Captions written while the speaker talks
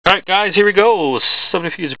Alright guys, here we go.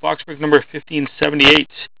 Subterfuge box break number 1578.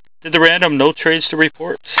 Did the random, no trades to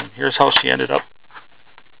report. And here's how she ended up.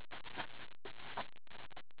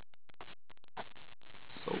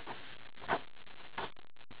 So,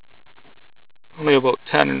 only about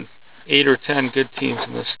 8 or 10 good teams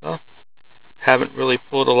in this stuff. Haven't really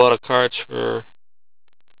pulled a lot of cards for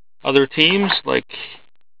other teams like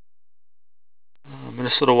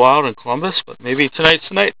Minnesota Wild and Columbus, but maybe tonight's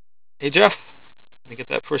the night. Hey Jeff, let me get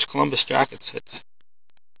that first Columbus Jackets hit.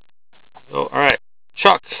 So, alright,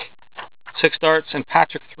 Chuck, 6 darts, and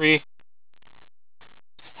Patrick, 3.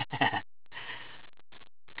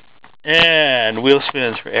 And wheel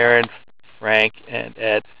spins for Aaron, Frank, and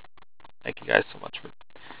Ed. Thank you guys so much for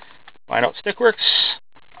finding out. Stickworks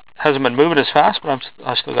hasn't been moving as fast, but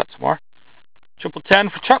I still got some more. Triple 10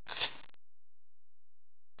 for Chuck.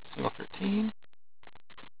 Single 13.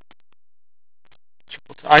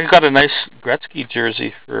 Triple 10. I got a nice Gretzky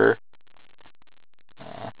jersey for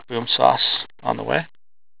Boom Sauce on the way.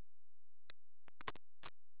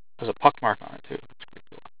 There's a puck mark on it too. That's pretty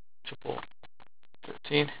cool. Triple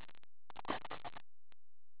 13.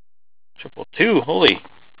 Triple 2. Holy,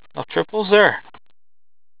 enough triples there.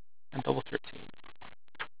 And double 13.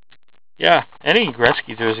 Yeah, any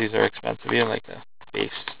Gretzky jerseys are expensive, even like a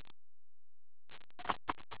base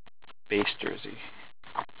jersey.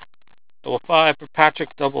 Double 5 for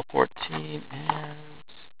Patrick, double 14, and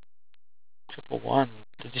triple 1.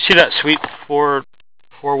 Did you see that sweet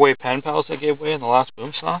four-way pen pals I gave away in the last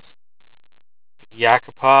Boom Sauce?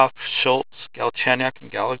 Yakupov, Schultz, Galchenyuk,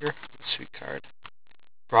 and Gallagher. Sweet card.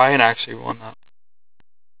 Brian actually won that.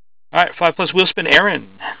 Alright, 5+ wheel spin,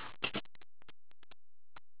 Aaron.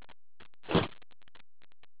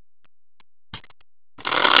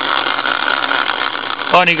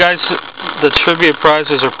 Oh, and you guys, the trivia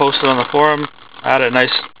prizes are posted on the forum. I had a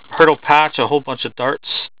nice hurdle patch, a whole bunch of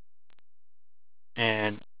darts,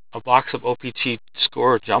 and a box of OPT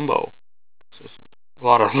score jumbo. So a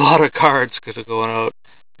lot of cards could have gone out.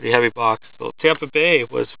 Pretty heavy box. So Tampa Bay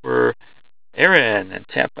was for Aaron, and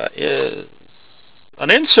Tampa is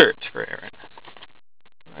an insert for Aaron.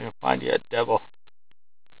 I can find you a devil.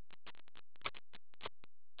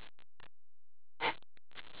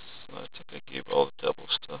 So I think I gave all the devil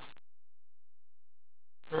stuff.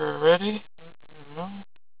 We're ready? I don't know.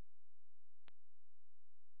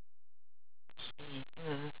 See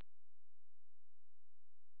here.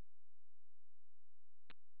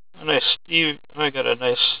 A nice Steve. I got a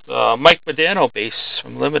nice Mike Modano base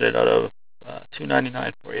from Limited out of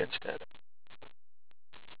 $2.99 for you instead.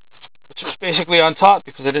 Which is basically on top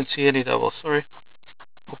because I didn't see any doubles. Sorry.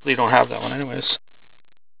 Hopefully you don't have that one anyways.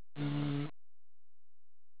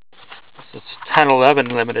 It's 10-11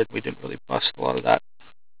 Limited. We didn't really bust a lot of that.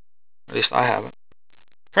 At least I haven't.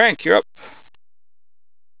 Frank, you're up.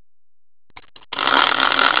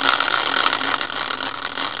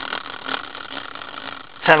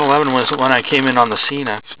 $10-11 was when I came in on the scene,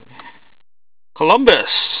 actually. Columbus,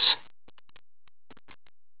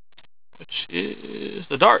 which is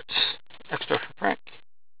the darts. Extra for Frank.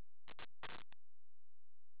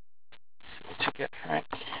 Let's see what you get, Frank.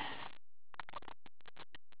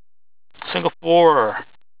 Single 4.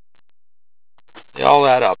 They all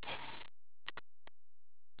add up.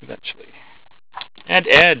 Eventually. And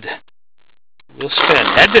Ed. We'll spin.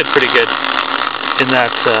 Ed did pretty good in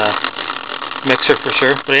that mixer for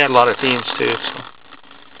sure, but he had a lot of teams too. So.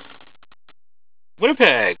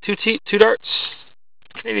 Winnipeg, 2 darts.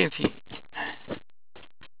 Canadian team.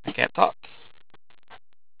 I can't talk.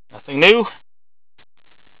 Nothing new.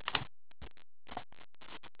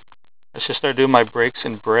 Let's just start doing my breaks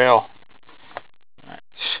in Braille. Alright.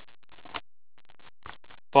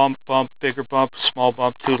 Bump, bump, bigger bump, small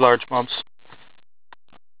bump, 2 large bumps.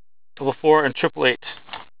 Double 4 and triple 8.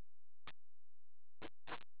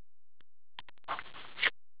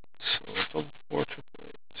 So double 4, triple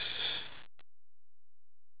 8.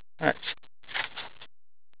 Alright.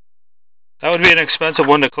 That would be an expensive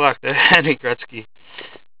one to collect, Andy Gretzky.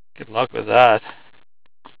 Good luck with that.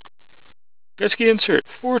 Gretzky insert,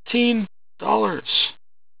 $14.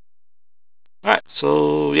 Alright,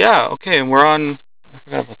 so yeah, okay, and we're on, I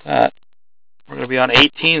forgot about that. We're going to be on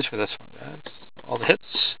 18s for this one, guys. All the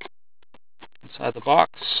hits inside the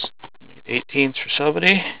box. 18s for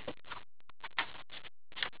somebody.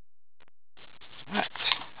 Alright.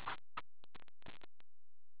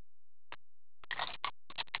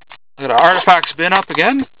 I got an artifacts bin up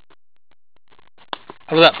again.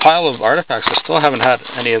 Out of that pile of artifacts, I still haven't had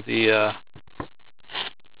any of the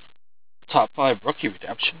top 5 rookie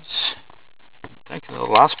redemptions. Thank you for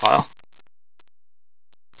the last pile.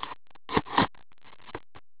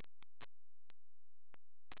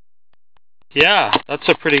 Yeah, that's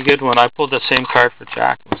a pretty good one. I pulled the same card for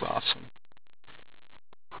Jack. It was awesome.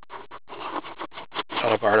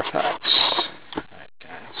 Out of artifacts. Alright,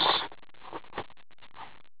 guys.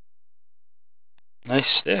 Nice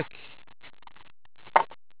stick.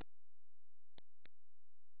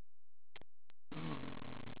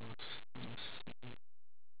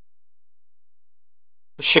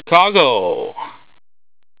 Chicago.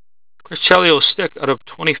 Chris Chelio stick out of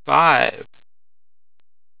 25.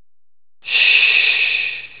 Shh.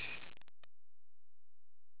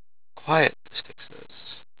 Quiet, the stick says.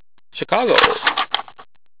 Chicago.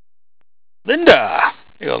 Linda.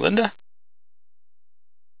 Here you go, Linda.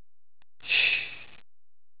 Shh.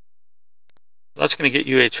 That's going to get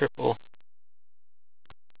you a triple.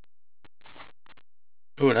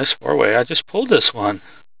 Ooh, nice four-way. I just pulled this one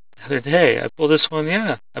the other day. I pulled this one,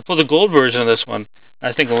 yeah. I pulled the gold version of this one.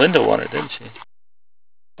 I think Linda won it, didn't she?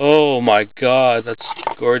 Oh my God, that's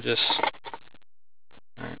gorgeous.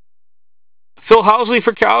 All right. Phil Housley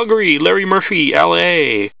for Calgary, Larry Murphy,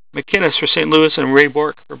 LA, McInnes for St. Louis, and Ray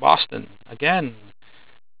Bork for Boston. Again,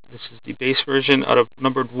 this is the base version out of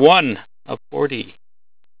numbered 1 of 40.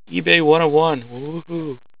 eBay 101.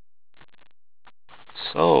 Woohoo.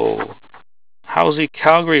 So, Housley,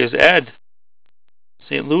 Calgary is Ed.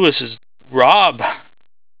 St. Louis is Rob.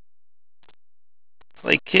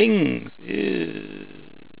 Play Kings is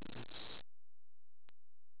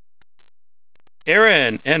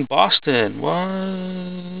Aaron, and Boston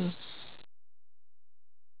was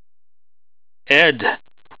Ed.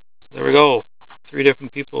 There we go. 3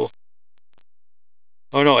 different people.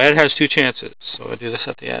 Oh no, Ed has 2 chances, so I'll do this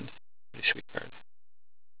at the end. Pretty sweet card.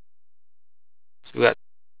 So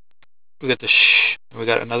we got the shh, and we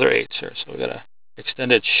got another 8 here, so we got a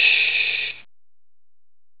extended shh.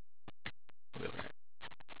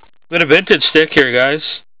 We got a vintage stick here, guys.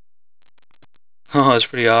 Oh, that's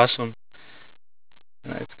pretty awesome.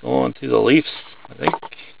 And it's going to the Leafs, I think.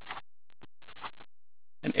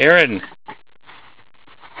 And Aaron.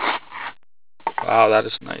 Wow, that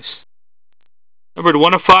is nice. Numbered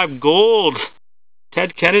 1 of 5 gold.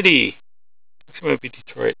 Ted Kennedy. Actually, it might be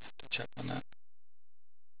Detroit. Have to check on that.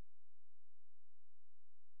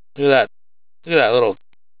 Look at that. Look at that little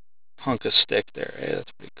hunk of stick there. Hey,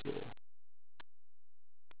 that's pretty cool.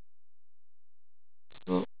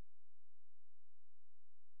 So,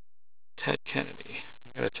 Ted Kennedy.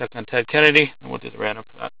 I gotta check on Ted Kennedy, and we'll do the random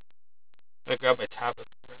for that. I grab my tablet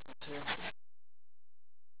for that too.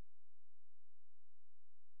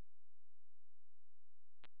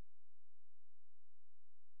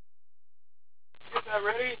 Get that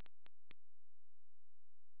ready.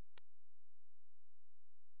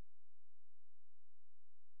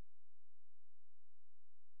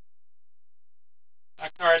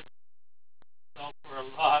 That card sold for a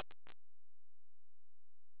lot.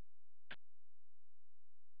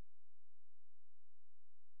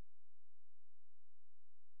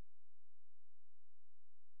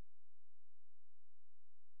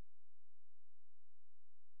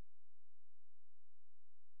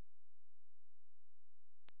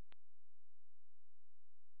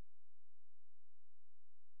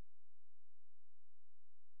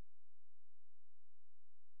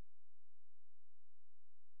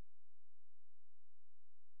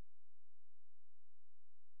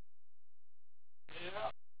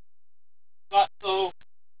 Yeah. But so,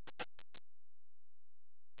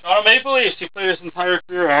 Toronto Maple Leafs, he played his entire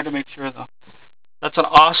career. I had to make sure though. That's an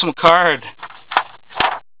awesome card.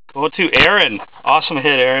 Go to Aaron. Awesome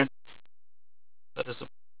hit, Aaron. That is a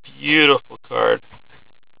beautiful card.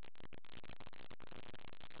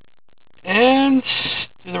 And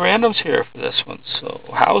do the randoms here for this one. So,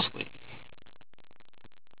 Housley.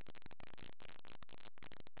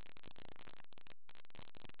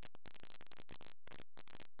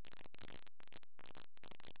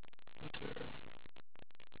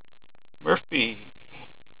 Murphy.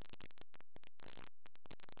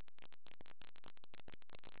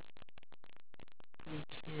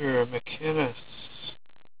 McInnes.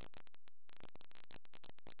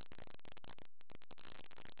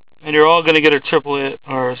 And you're all going to get a triple,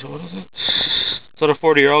 or so what is it? Instead of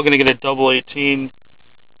 40, you're all going to get a double 18,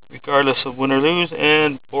 regardless of win or lose,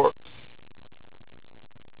 and Bork.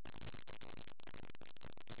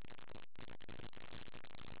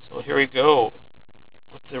 So here we go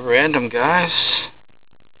with the random, guys.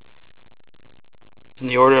 In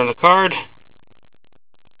the order on the card.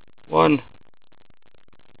 1.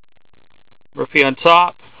 Murphy on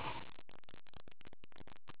top.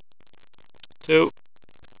 2.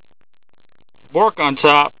 Bork on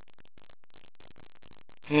top.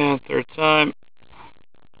 And 3rd time.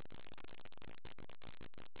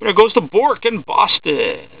 There goes to Bork in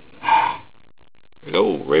Boston. There we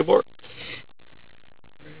go, Ray Bork.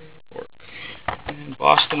 And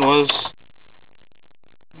Boston was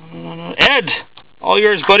Ed. All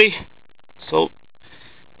yours, buddy. So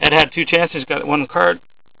Ed had 2 chances, got 1 card.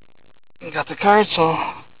 Got the card, so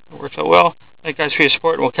it worked out well. Thank you guys for your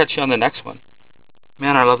support, and we'll catch you on the next one.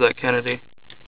 Man, I love that Kennedy.